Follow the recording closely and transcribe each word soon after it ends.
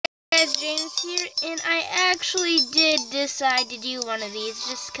Guys, James here, and I actually did decide to do one of these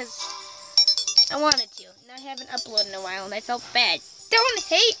just because I wanted to. And I haven't uploaded in a while, and I felt bad. Don't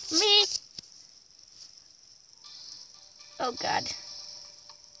hate me! Oh god.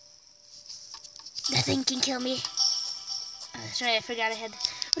 Nothing can kill me. Oh, that's right, I forgot I had...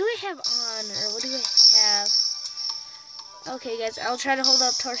 What do I have on, or what do I have? Okay, guys, I'll try to hold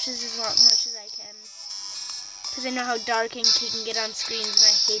up torches as much as I can. Because I know how dark and he can get on screens, and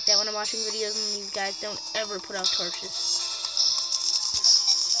I hate that when I'm watching videos and these guys don't ever put out torches.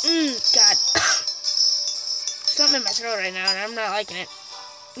 God. Something in my throat right now, and I'm not liking it.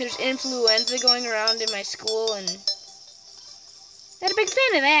 There's influenza going around in my school, and not a big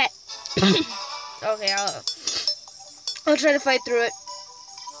fan of that. Okay, I'll try to fight through it.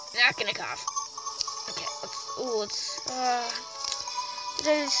 Not gonna cough. Okay, did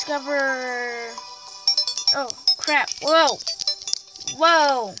I discover... Oh, crap. Whoa.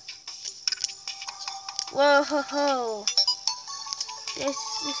 Whoa. Whoa, ho, ho. Did I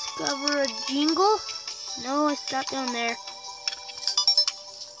discover a jingle? No, I stopped down there.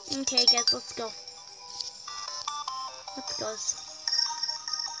 Okay, guys, let's go. Let's go.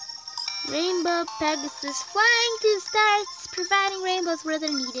 Rainbow Pegasus flying through the stars, providing rainbows where they're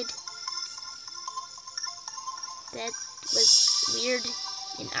needed. That was weird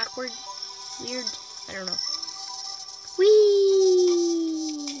and awkward. Weird. I don't know. Whee!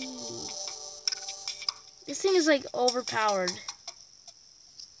 This thing is like overpowered.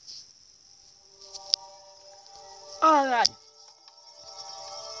 Oh god.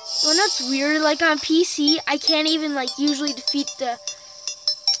 Well, that's weird. Like on PC, I can't even like usually defeat the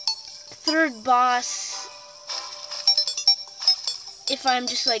third boss if I'm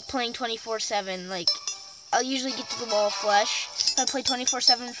just like playing 24/7. Like I'll usually get to the wall of flesh if I play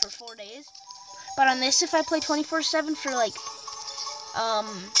 24/7 for 4 days. But on this, if I play 24/7 for like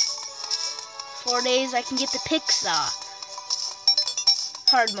 4 days, I can get the Pixar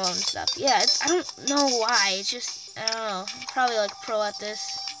hard mode and stuff. Yeah, I don't know why. It's just, I don't know. I'm probably like pro at this.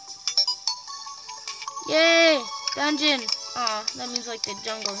 Yay! Dungeon! Aw, that means like the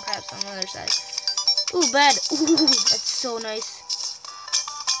jungle and crap's on the other side. Ooh, bed. Ooh, that's so nice.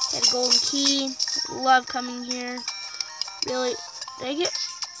 Got a golden key. Love coming here. Really? Did I get...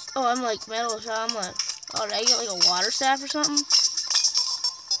 Oh, I'm like metal, so I'm like... Oh, did I get like a water staff or something?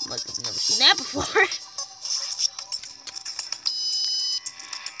 I'm like, I've never seen that before.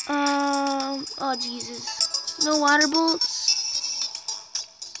 Oh, Jesus. No water bolts.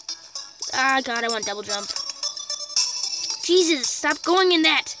 Ah, God, I want double jump. Jesus, stop going in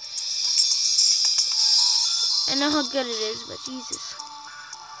that. I know how good it is, but Jesus.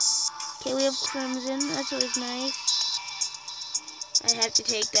 Okay, we have Crimson. That's always nice. I have to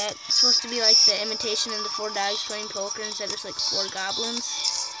take that. It's supposed to be like the imitation of the 4 dogs playing poker instead of just like 4 goblins.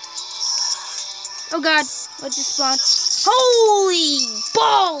 Oh God, what just spawned? Holy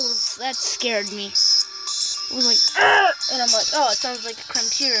balls! That scared me. It was like, argh! And I'm like, oh, it sounds like a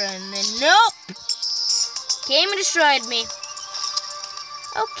Cremtura, and then nope! Came and destroyed me.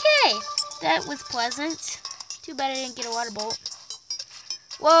 Okay, that was pleasant. Too bad I didn't get a water bolt.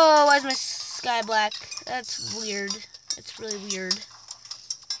 Whoa, why is my sky black? That's weird. It's really weird.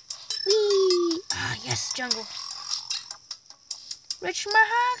 Whee! Ah, yes, jungle. Rich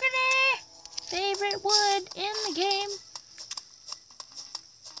mahogany! Favorite wood in the game.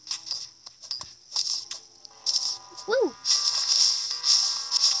 Woo!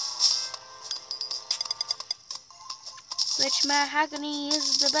 Rich mahogany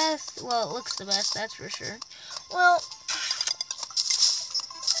is the best. Well, it looks the best, that's for sure. Well,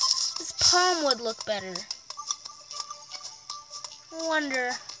 this palm would look better. I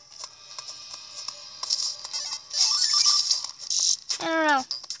wonder. I don't know.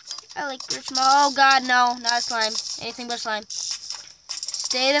 I like rich oh God, no. Not a slime. Anything but slime.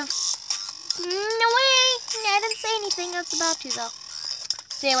 Stay the... No way! I didn't say anything. I was about to, though.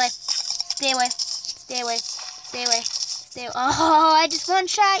 Stay away. Stay away. Stay away. Stay away. Stay away. Oh, I just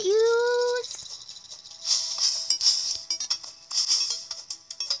one-shot you.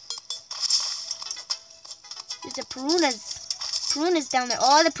 There's a Perunas. Perunas down there.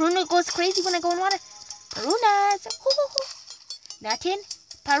 Oh, the Peruna goes crazy when I go in water. Perunas. Nothing.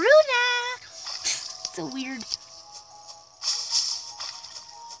 Peruna. So weird.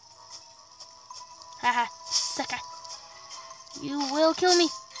 Haha, sucker. You will kill me.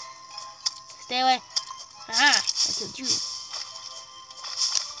 Stay away. Haha, I killed you.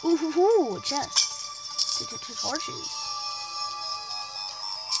 Ooh, hoo, hoo, chest. Two torches.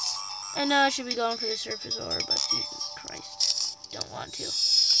 I know I should be going for the surface ore, but Jesus Christ, don't want to.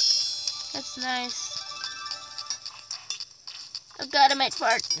 That's nice. Oh god, I might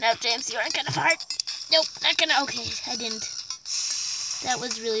fart. No, James, you aren't gonna fart. Nope, not gonna. Okay, I didn't. That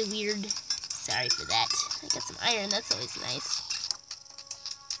was really weird. Sorry for that. I got some iron. That's always nice.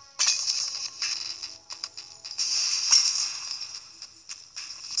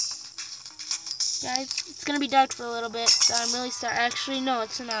 Guys, it's gonna be dark for a little bit, so I'm really sorry. Actually, no,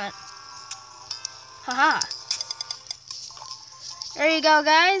 it's not. Haha. There you go,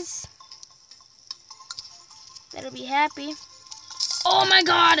 guys. Better be happy. Oh my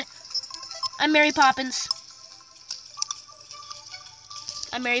god! I'm Mary Poppins.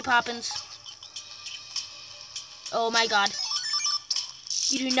 I'm Mary Poppins. Oh my god.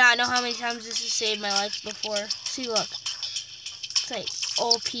 You do not know how many times this has saved my life before. See, look. It's like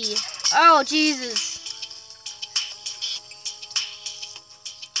OP. Oh, Jesus.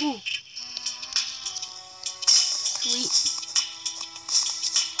 Ooh. Sweet.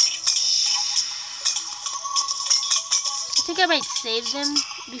 I think I might save them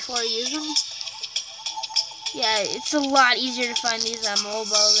before I use them. Yeah, it's a lot easier to find these on mobile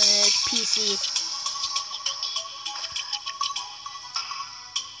than it is PC.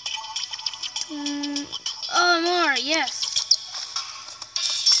 Oh, more, yes.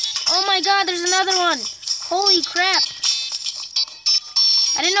 Oh my god, there's another one. Holy crap.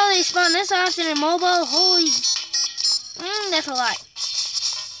 I didn't know they spawn this often in mobile. Holy, that's a lot.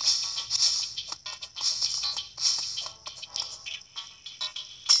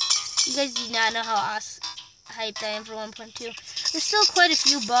 You guys do not know how hyped I am for 1.2. There's still quite a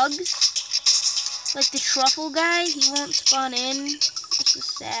few bugs. Like the truffle guy, he won't spawn in. This is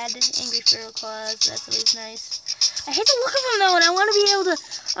sad. Angry feral claws, that's always nice. I hate the look of them though, and I want to be able to,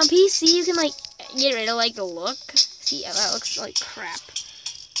 on PC, you can like, get rid of like the look. See, yeah, that looks like crap.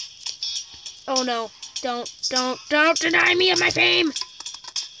 Oh no, don't deny me of my fame!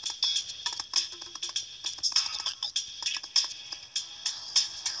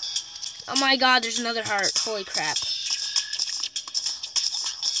 Oh my god, there's another heart. Holy crap.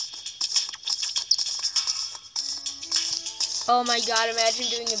 Oh my god, imagine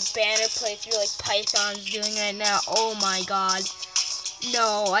doing a banner playthrough like Python's doing right now. Oh my god.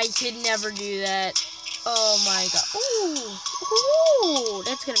 No, I could never do that. Oh my god. Ooh,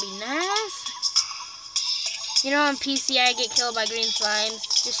 that's gonna be nice. You know, on PC I get killed by green slimes.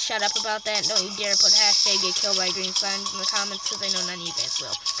 Just shut up about that. Don't you dare put hashtag get killed by green slimes in the comments, because I know none of you guys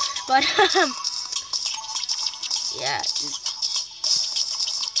will. But, yeah.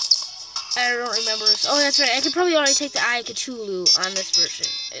 I don't remember. Oh, that's right. I could probably already take the Eye Cthulhu on this version.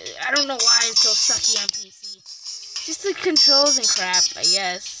 I don't know why I'm so sucky on PC. Just the controls and crap, I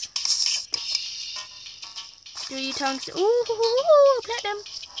guess. Screw you, Tungsten. Ooh, Platinum.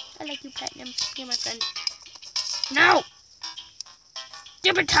 I like you, Platinum. You're my friend. No!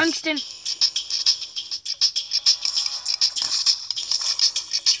 Stupid Tungsten!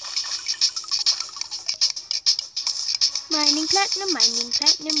 Mining platinum, mining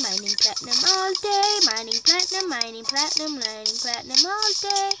platinum, mining platinum all day. Mining platinum, mining platinum, mining platinum all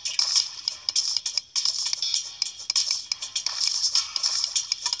day.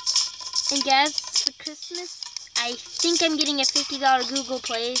 And guys, for Christmas, I think I'm getting a $50 Google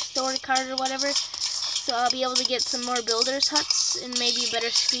Play Store card or whatever. So I'll be able to get some more builders huts and maybe a better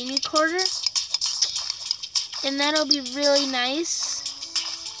screen recorder. And that'll be really nice.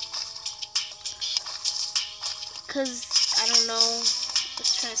 Because, I don't know, I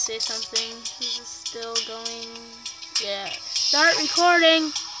was trying to say something. Is this still going? Yeah. Start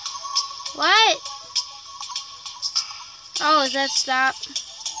recording. What? Oh, is that stop?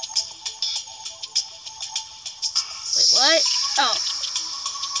 Wait, what? Oh.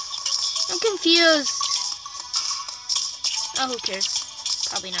 I'm confused. Oh, who cares?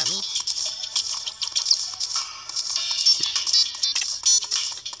 Probably not me.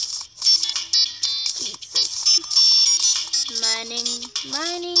 Mining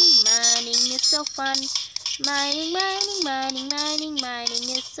is so fun. Mining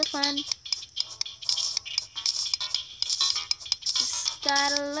is so fun. Just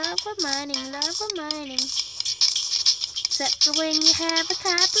gotta love a mining. Except for when you have a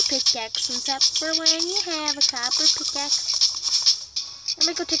copper pickaxe. Except for when you have a copper pickaxe. Let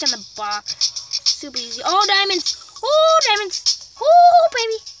me go take on the block. Super easy. Oh, diamonds! Oh, diamonds! Oh,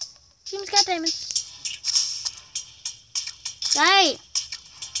 baby! Team's got diamonds. Die!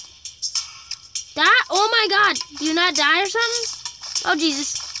 Die! Oh my god! Do you not die or something? Oh,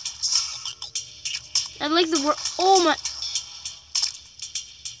 Jesus. I like the word. Oh my.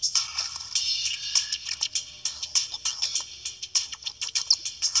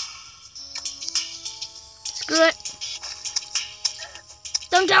 Screw it.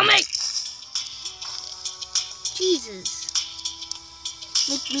 Don't tell me! Jesus.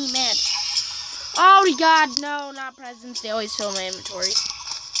 Make me mad. Oh God, no, not presents. They always fill my inventory.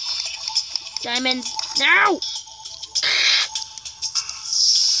 Diamonds, no!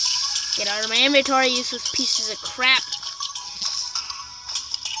 Get out of my inventory, useless pieces of crap.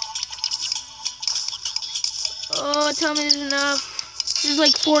 Oh, tell me there's enough. There's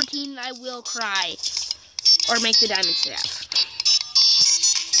like 14, I will cry. Or make the diamond staff.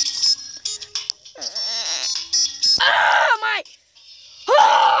 Oh my!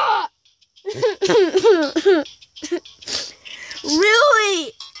 Ah!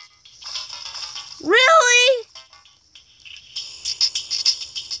 Really? Really?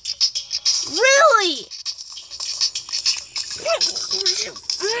 Really?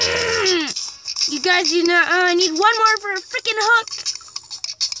 You guys do not. I need one more for a freaking hook.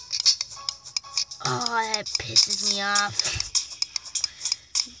 Oh, that pisses me off.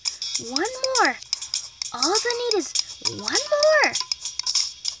 One more. All I need is one more.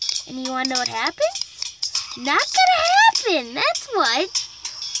 And you want to know what happens? Not gonna happen. That's what.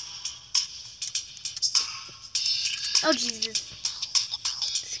 Oh, Jesus.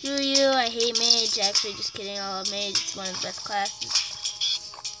 Screw you. I hate mage. Actually, just kidding. I love mage. It's one of the best classes.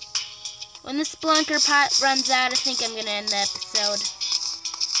 When the Splunker pot runs out, I think I'm going to end the episode.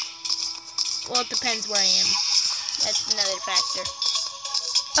 Well, it depends where I am. That's another factor.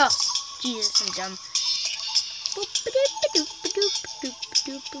 Oh, Jesus, I'm dumb.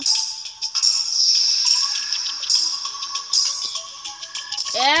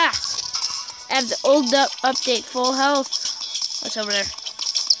 Yeah! I have the old update, full health. What's over there?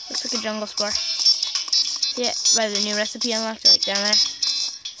 Looks like a jungle spore. Yeah, by the new recipe unlocked, like down there.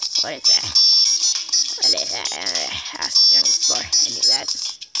 What is that? What is that? That's the jungle spore. I knew that.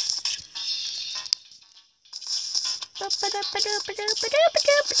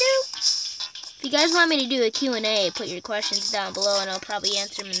 If you guys want me to do a Q&A, put your questions down below and I'll probably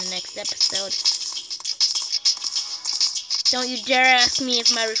answer them in the next episode. Don't you dare ask me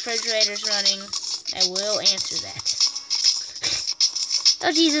if my refrigerator's running. I will answer that.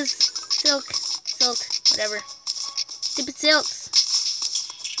 Oh, Jesus. Silt, whatever. Stupid silts.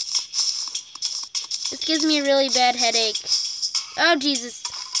 This gives me a really bad headache. Oh, Jesus.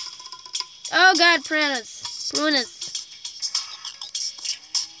 Oh, God, piranhas. Piranhas.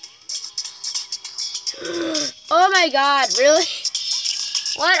 Oh, my God, really?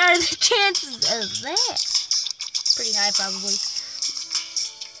 What are the chances of that? Pretty high, probably.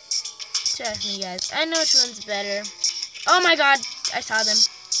 Trust me, guys. I know which one's better. Oh, my God. I saw them.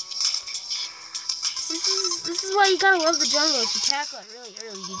 This is why you gotta love the jungle. If you tackle it really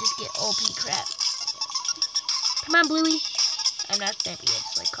early, you just get OP crap. Come on, Bluey. I'm not snappy. I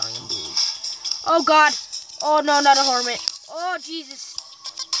just like calling him Bluey. Oh, God. Oh, no, not a hermit. Oh, Jesus.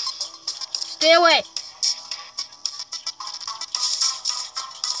 Stay away.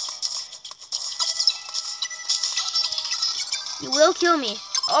 You will kill me.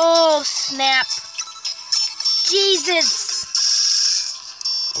 Oh, snap. Jesus.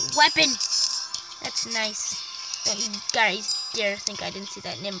 A weapon. That's nice. Don't you guys dare think I didn't see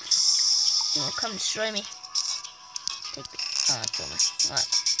that nymph. It will come destroy me. Take the... Oh, it's over. What?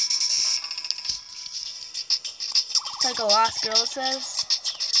 It's like a lost girl, it says.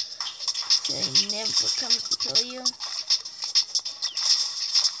 The nymph that comes to kill you.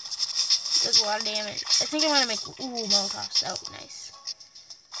 It does a lot of damage. I think I want to make... Ooh, Molotovs. Oh, nice.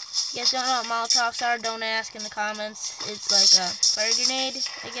 If you guys don't know what Molotovs are, don't ask in the comments. It's like a fire grenade,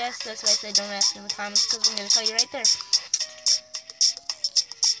 I guess. That's why I said don't ask in the comments, because I'm going to tell you right there.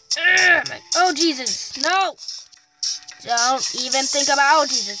 Oh, Jesus. No! Don't even think about... Oh,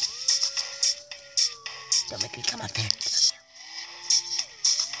 Jesus. Don't make me come up there and kill you.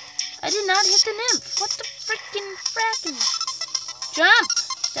 I did not hit the nymph. What the freaking frackin'? Jump!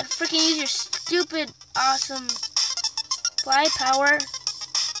 Gotta freaking use your stupid, awesome fly power.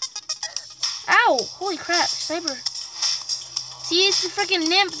 Ow! Holy crap, sniper. See, it's the freaking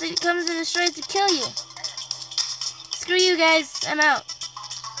nymph that comes and tries to kill you. Screw you guys, I'm out.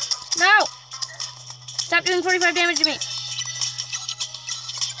 No! Stop doing 45 damage to me.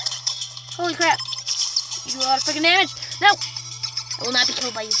 Holy crap. You do a lot of freaking damage. No! I will not be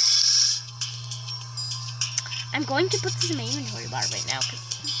killed by you. I'm going to put this in my inventory bar right now, because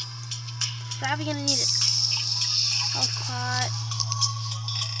I'm probably going to need it. Health pot.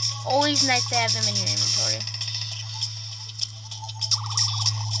 Always nice to have them in your inventory.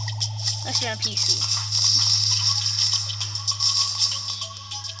 Unless you're on PC.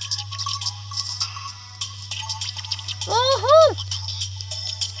 Woohoo!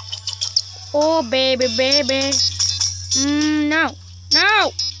 Oh, baby, baby. No.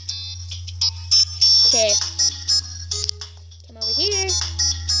 No! Okay. Come over here.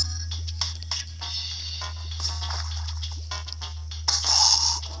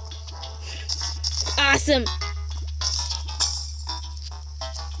 awesome.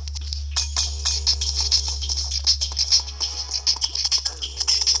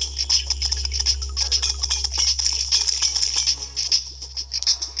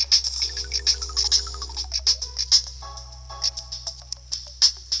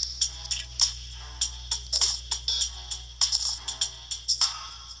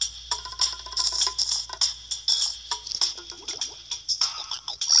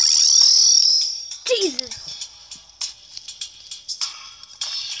 Jesus.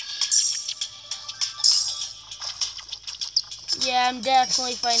 Yeah, I'm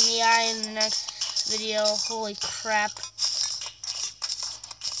definitely fighting the eye in the next video. Holy crap.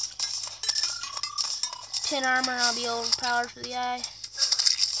 10 armor and I'll be overpowered for the eye.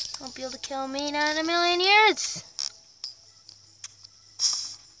 Won't be able to kill me, not in a million years.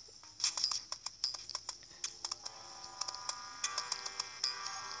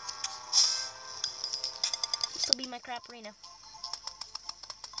 This will be my crap arena.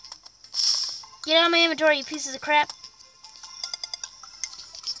 Get out of my inventory, you pieces of crap.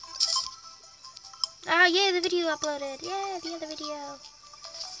 Ah, yeah, the video uploaded. Yeah, the other video.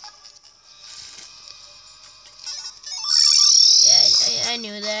 Yeah, I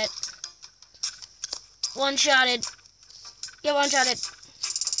knew that. One-shotted. Get one-shotted.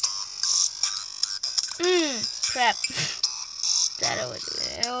 Crap. That I would do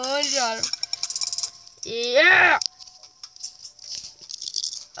it. One-shot him. Yeah!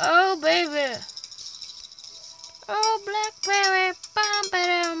 Oh, baby. Oh, blackberry. Bum.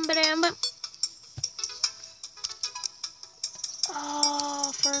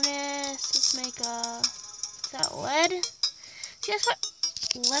 Oh, furnace. Let's make a... Is that lead? Guess what?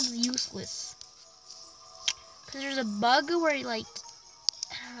 Lead's useless. Because there's a bug where you, like...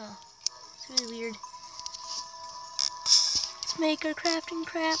 I don't know. It's really weird. Let's make our crafting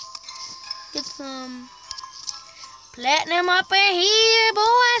crap. Get some... platinum up in here,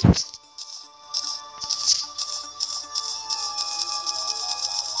 boys!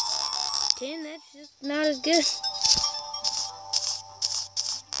 That's just not as good.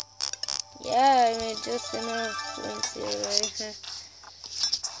 Yeah, I made just enough links here, right?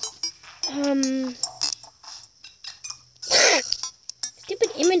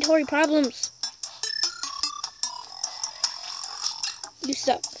 Stupid inventory problems. You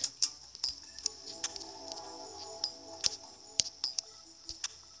suck.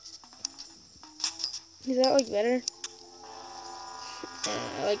 Is that like better?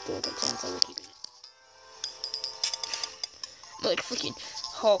 I like the look of chance, I will keep it. I'm like freaking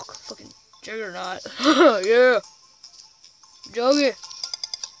Hulk, fucking Juggernaut. Yeah! Juggy!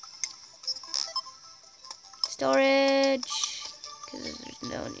 Storage. Because there's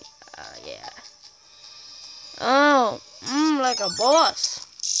no need. Yeah. Oh, like a boss.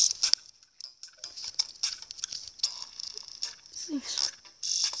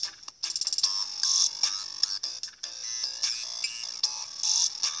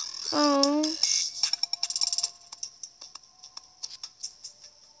 Oh.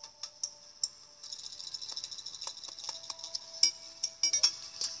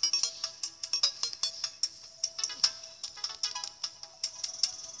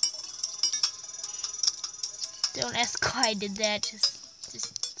 Don't ask why I did that. Just.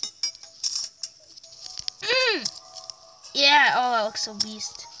 Yeah. Oh, that looks so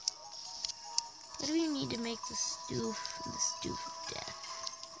beast. What do we need to make the stoof? The stoof of death.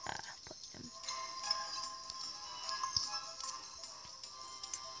 Platinum.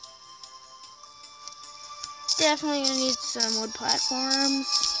 Definitely gonna need some wood platforms.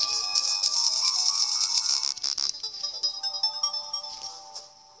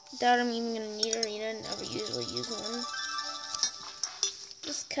 Doubt I'm even gonna need arena. Never usually use one.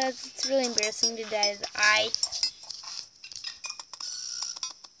 Just cause it's really embarrassing to die as I.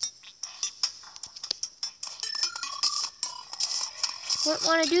 Wouldn't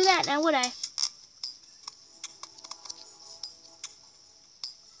want to do that now, would I?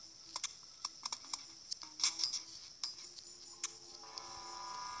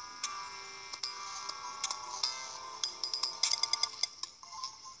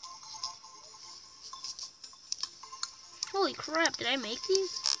 Holy crap, did I make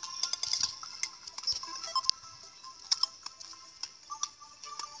these?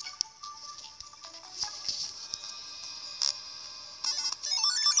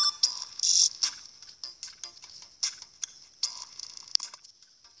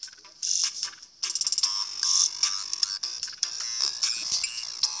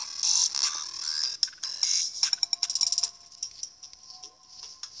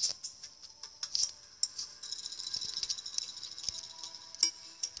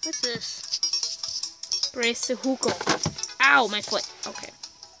 What's this? Brace the hookah. Ow, my foot. Okay.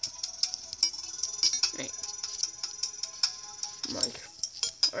 Right.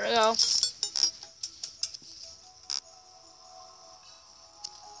 There we go.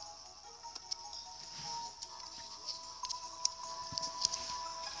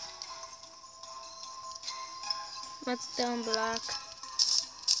 Let's down block.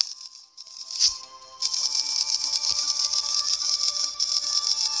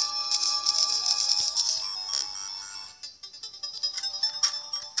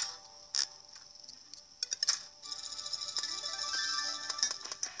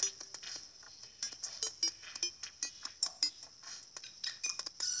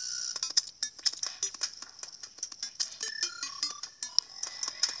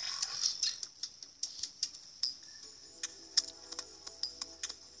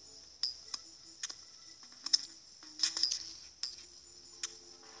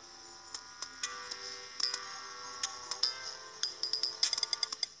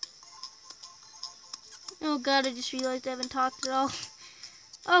 Oh god, I just realized I haven't talked at all.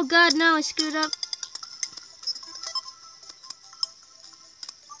 Oh god, no, I screwed up.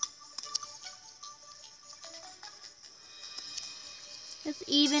 It's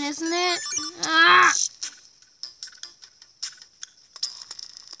even, isn't it? Ah!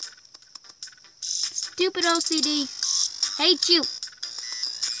 Stupid OCD. Hate you.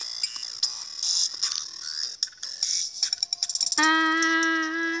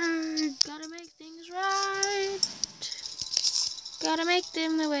 Gotta make things right. Gotta make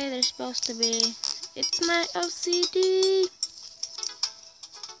them the way they're supposed to be. It's my OCD.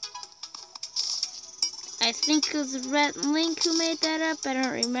 I think it was Red Link who made that up. I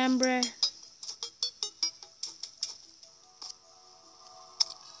don't remember.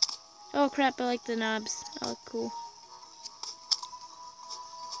 Oh crap, I like the knobs. That look cool.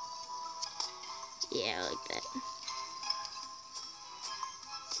 Yeah, I like that.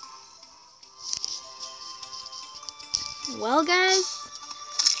 Well guys,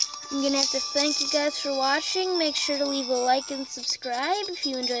 I'm gonna have to thank you guys for watching. Make sure to leave a like and subscribe if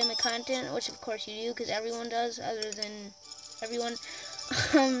you enjoy my content, which of course you do, because everyone does, other than everyone.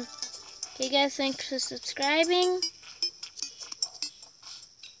 Okay guys, thanks for subscribing.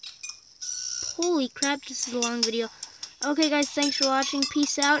 Holy crap, this is a long video. Okay guys, thanks for watching.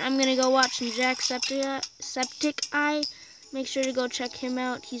 Peace out. I'm gonna go watch some Jacksepticeye. Make sure to go check him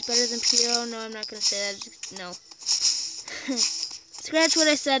out. He's better than Pio. No, I'm not gonna say that. Just, no. Scratch what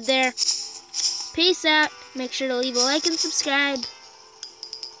I said there. Peace out. Make sure to leave a like and subscribe.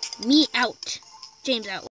 Me out. James out.